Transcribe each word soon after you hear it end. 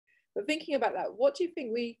But thinking about that, what do you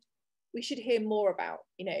think we should hear more about?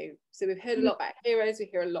 So we've heard a lot about heroes, we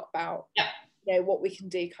hear a lot about what we can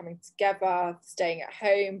do coming together, staying at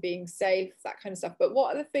home, being safe, that kind of stuff. But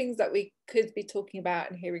what are the things that we could be talking about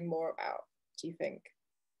and hearing more about, do you think?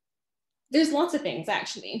 There's lots of things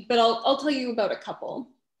actually, but I'll tell you about a couple.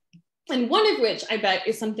 And one of which I bet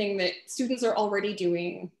is something that students are already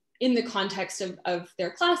doing in the context of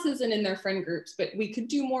their classes and in their friend groups, but we could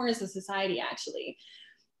do more as a society actually.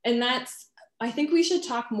 And that's, I think we should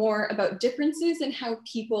talk more about differences in how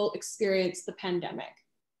people experience the pandemic,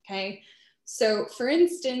 okay? So for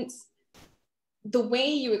instance, the way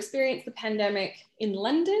you experience the pandemic in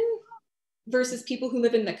London versus people who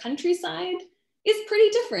live in the countryside is pretty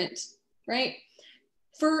different, right?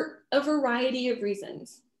 For a variety of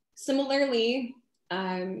reasons. Similarly,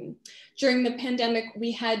 during the pandemic,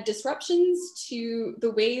 we had disruptions to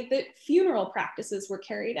the way that funeral practices were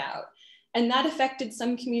carried out, and that affected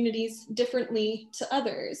some communities differently to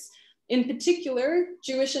others. In particular,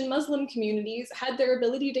 Jewish and Muslim communities had their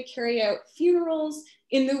ability to carry out funerals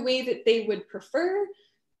in the way that they would prefer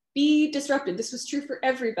be disrupted. This was true for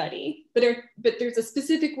everybody, but there's a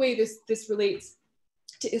specific way this relates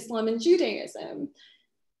to Islam and Judaism.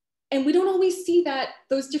 And we don't always see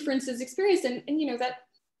those differences experienced, and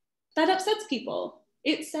that upsets people.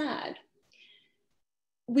 It's sad.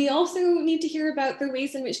 We also need to hear about the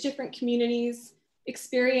ways in which different communities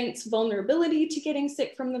experience vulnerability to getting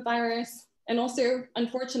sick from the virus, and also,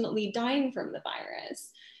 unfortunately, dying from the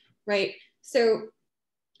virus, right? So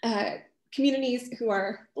communities who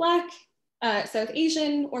are Black, South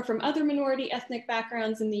Asian, or from other minority ethnic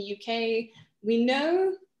backgrounds in the UK, we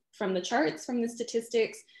know from the charts, from the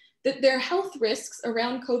statistics, that their health risks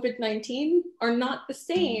around COVID-19 are not the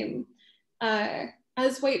same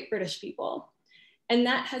as white British people. And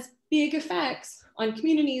that has big effects on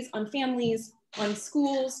communities, on families, on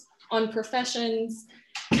schools, on professions.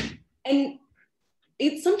 And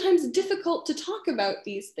it's sometimes difficult to talk about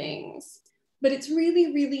these things, but it's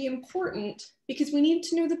really, really important because we need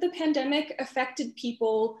to know that the pandemic affected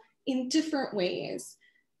people in different ways.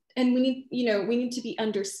 And we need to be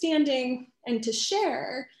understanding and to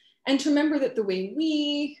share, and to remember that the way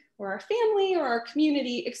we or our family or our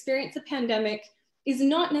community experience a pandemic is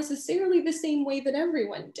not necessarily the same way that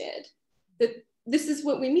everyone did. That this is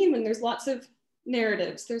what we mean when there's lots of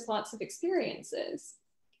narratives, there's lots of experiences.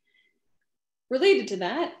 Related to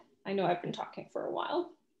that, I know I've been talking for a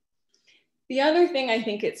while. The other thing I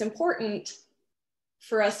think it's important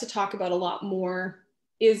for us to talk about a lot more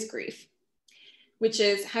is grief, which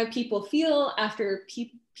is how people feel after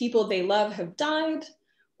people they love have died,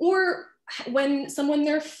 or when someone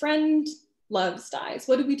their friend loves dies.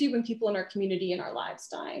 What do we do when people in our community and our lives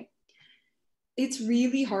die? It's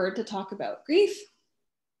really hard to talk about grief.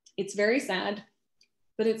 It's very sad,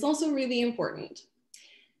 but it's also really important.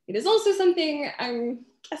 It is also something I'm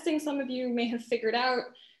guessing some of you may have figured out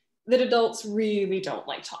that adults really don't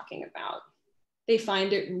like talking about. They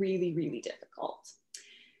find it really, really difficult.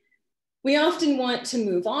 We often want to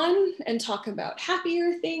move on and talk about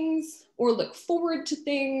happier things, or look forward to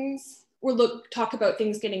things, or talk about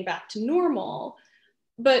things getting back to normal.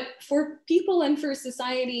 But for people and for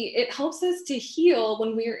society, it helps us to heal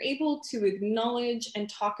when we are able to acknowledge and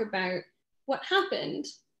talk about what happened.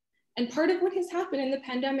 And part of what has happened in the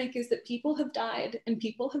pandemic is that people have died and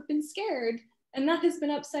people have been scared, and that has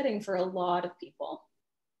been upsetting for a lot of people.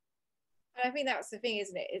 And I think that's the thing,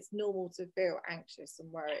 isn't it? It's normal to feel anxious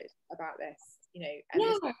and worried about this, and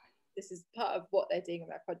Yeah. this is part of what they're doing in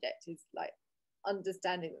their project, is like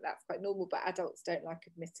understanding that that's quite normal, but adults don't like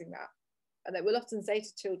admitting that. And they will often say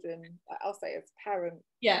to children, like I'll say as a parent,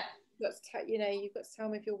 Yeah, you've got to tell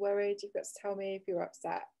me if you're worried, you've got to tell me if you're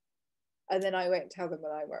upset. And then I won't tell them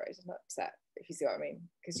when I'm worried and upset, if you see what I mean.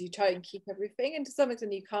 Because you try and keep everything, and to some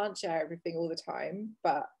extent you can't share everything all the time,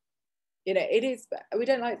 but it is, we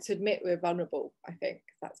don't like to admit we're vulnerable. I think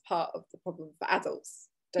that's part of the problem for adults.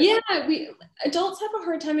 Adults have a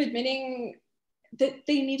hard time admitting that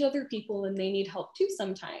they need other people and they need help too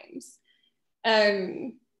sometimes.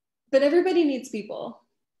 But everybody needs people,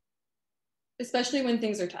 especially when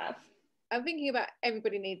things are tough. I'm thinking about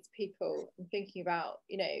everybody needs people, and thinking about,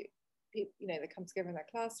 people, they come together in their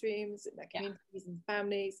classrooms, in their communities and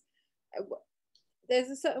families. There's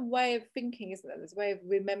a certain way of thinking, isn't there? There's a way of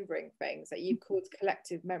remembering things that you've called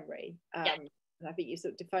collective memory. And I think you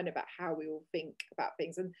sort of define about how we all think about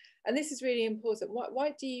things. And this is really important.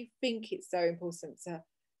 Why do you think it's so important to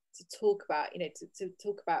talk about, to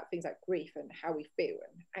talk about things like grief and how we feel,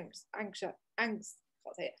 and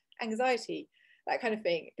anxiety, that kind of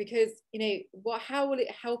thing, because how will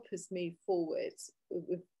it help us move forward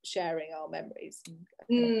with sharing our memories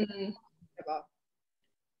and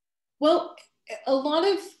Well, a lot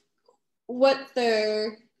of what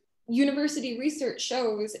the university research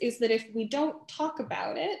shows is that if we don't talk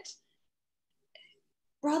about it,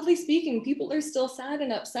 broadly speaking, people are still sad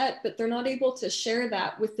and upset, but they're not able to share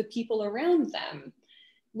that with the people around them,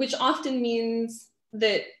 which often means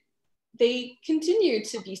that they continue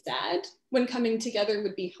to be sad when coming together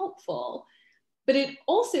would be helpful. But it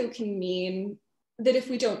also can mean that if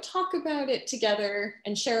we don't talk about it together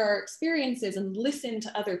and share our experiences and listen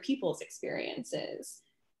to other people's experiences,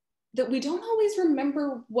 that we don't always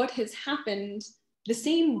remember what has happened the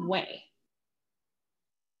same way.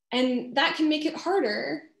 And that can make it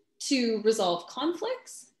harder to resolve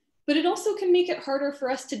conflicts, but it also can make it harder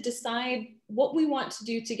for us to decide what we want to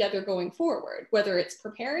do together going forward, whether it's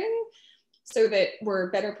preparing so that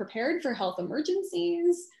we're better prepared for health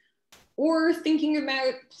emergencies, or thinking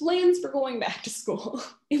about plans for going back to school.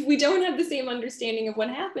 If we don't have the same understanding of what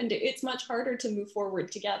happened, it's much harder to move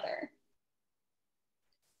forward together.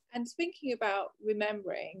 And thinking about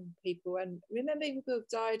remembering people and remembering people who've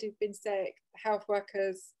died, who've been sick, health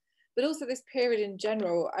workers, but also this period in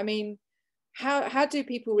general. I mean, how do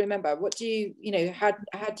people remember? What do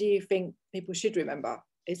how do you think people should remember?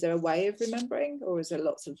 Is there a way of remembering, or is there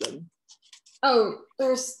lots of them? Oh,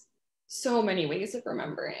 there's so many ways of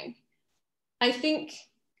remembering. I think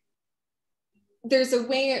there's a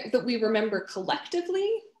way that we remember collectively,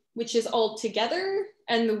 which is all together,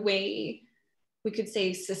 and the way we could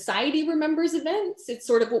say society remembers events. It's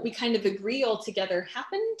sort of what we kind of agree all together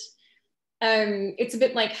happened. It's a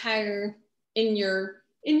bit like how in your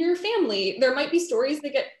family, there might be stories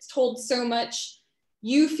that get told so much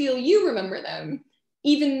you feel you remember them,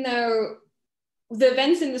 even though the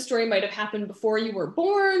events in the story might have happened before you were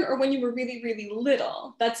born or when you were really, really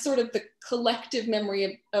little. That's sort of the collective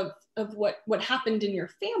memory of what happened in your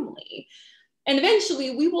family. And eventually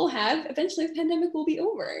the pandemic will be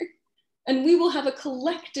over. And we will have a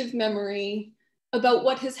collective memory about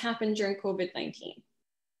what has happened during COVID-19.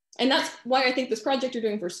 And that's why I think this project you're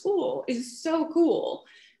doing for school is so cool,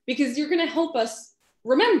 because you're going to help us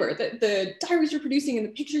remember that the diaries you're producing and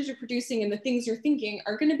the pictures you're producing and the things you're thinking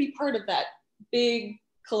are going to be part of that big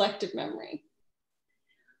collective memory.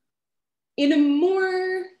 In a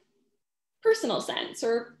more personal sense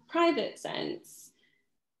or private sense,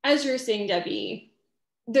 as you're saying, Debbie,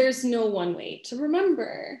 there's no one way to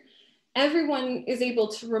remember. Everyone is able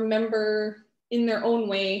to remember in their own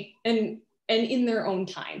way and in their own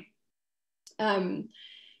time.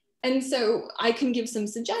 And so I can give some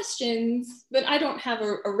suggestions, but I don't have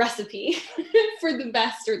a recipe for the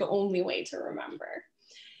best or the only way to remember.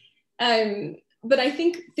 But I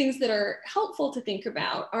think things that are helpful to think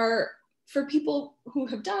about are for people who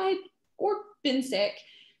have died or been sick,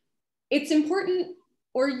 it's important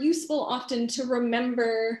or useful often to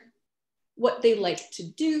remember what they liked to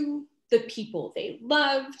do, the people they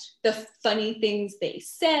loved, the funny things they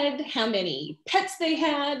said, how many pets they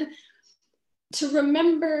had, to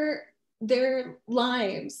remember their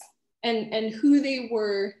lives and who they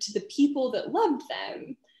were to the people that loved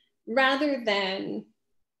them, rather than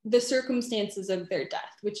the circumstances of their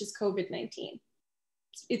death, which is COVID-19.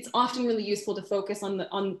 It's often really useful to focus on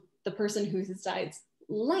the person who has died's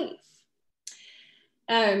life.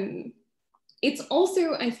 It's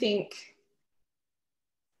also, I think,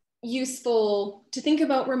 useful to think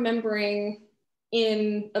about remembering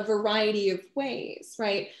in a variety of ways,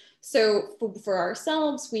 right? So for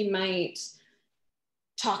ourselves, we might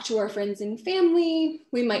talk to our friends and family,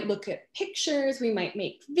 we might look at pictures, we might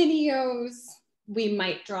make videos, we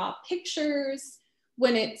might draw pictures.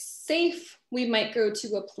 When it's safe, we might go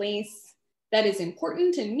to a place that is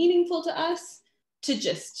important and meaningful to us to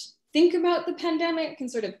just think about the pandemic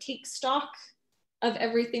and sort of take stock of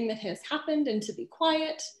everything that has happened and to be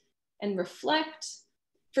quiet and reflect.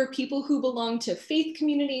 For people who belong to faith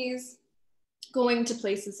communities, going to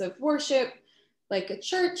places of worship like a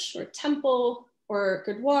church or temple or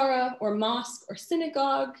gurdwara or mosque or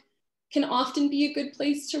synagogue can often be a good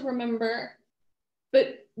place to remember.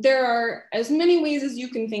 But there are as many ways as you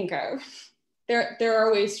can think of. There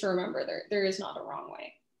are ways to remember. There is not a wrong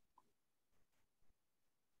way.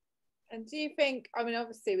 And do you think, I mean,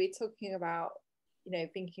 obviously we're talking about,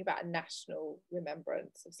 thinking about a national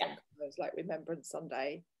remembrance of some kind of like Remembrance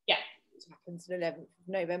Sunday. Yeah. Which happens on the 11th of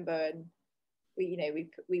November, and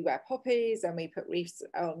we wear poppies and we put wreaths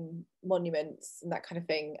on monuments and that kind of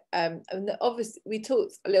thing. And obviously we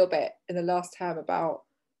talked a little bit in the last term about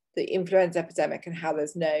the influenza epidemic and how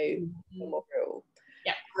there's no memorial.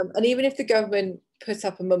 Yeah. And even if the government put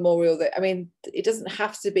up a memorial that, I mean, it doesn't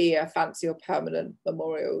have to be a fancy or permanent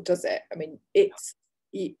memorial, does it? I mean, it's,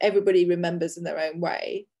 everybody remembers in their own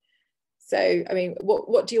way. So, I mean,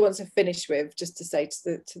 what do you want to finish with, just to say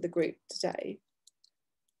to the group today?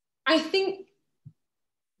 I think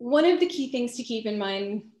one of the key things to keep in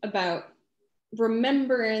mind about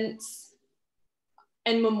remembrance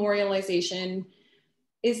and memorialization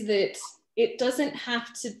is that it doesn't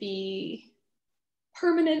have to be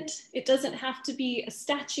permanent. It doesn't have to be a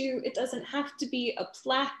statue. It doesn't have to be a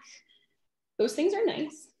plaque. Those things are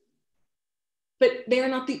nice, but they're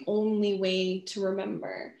not the only way to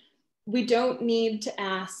remember. We don't need to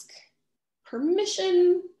ask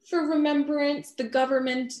permission for remembrance. The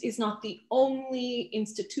government is not the only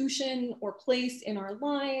institution or place in our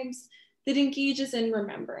lives that engages in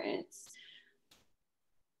remembrance.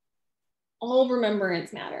 All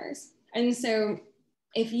remembrance matters. And so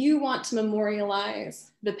if you want to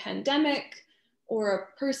memorialize the pandemic or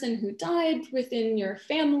a person who died within your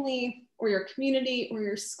family or your community or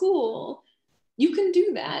your school, you can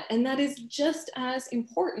do that. And that is just as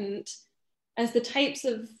important as the types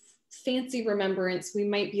of fancy remembrance we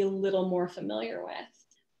might be a little more familiar with.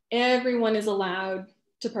 Everyone is allowed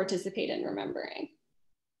to participate in remembering.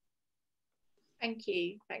 Thank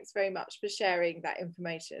you. Thanks very much for sharing that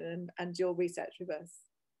information and your research with us.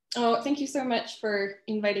 Oh, thank you so much for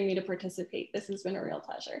inviting me to participate. This has been a real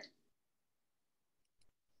pleasure.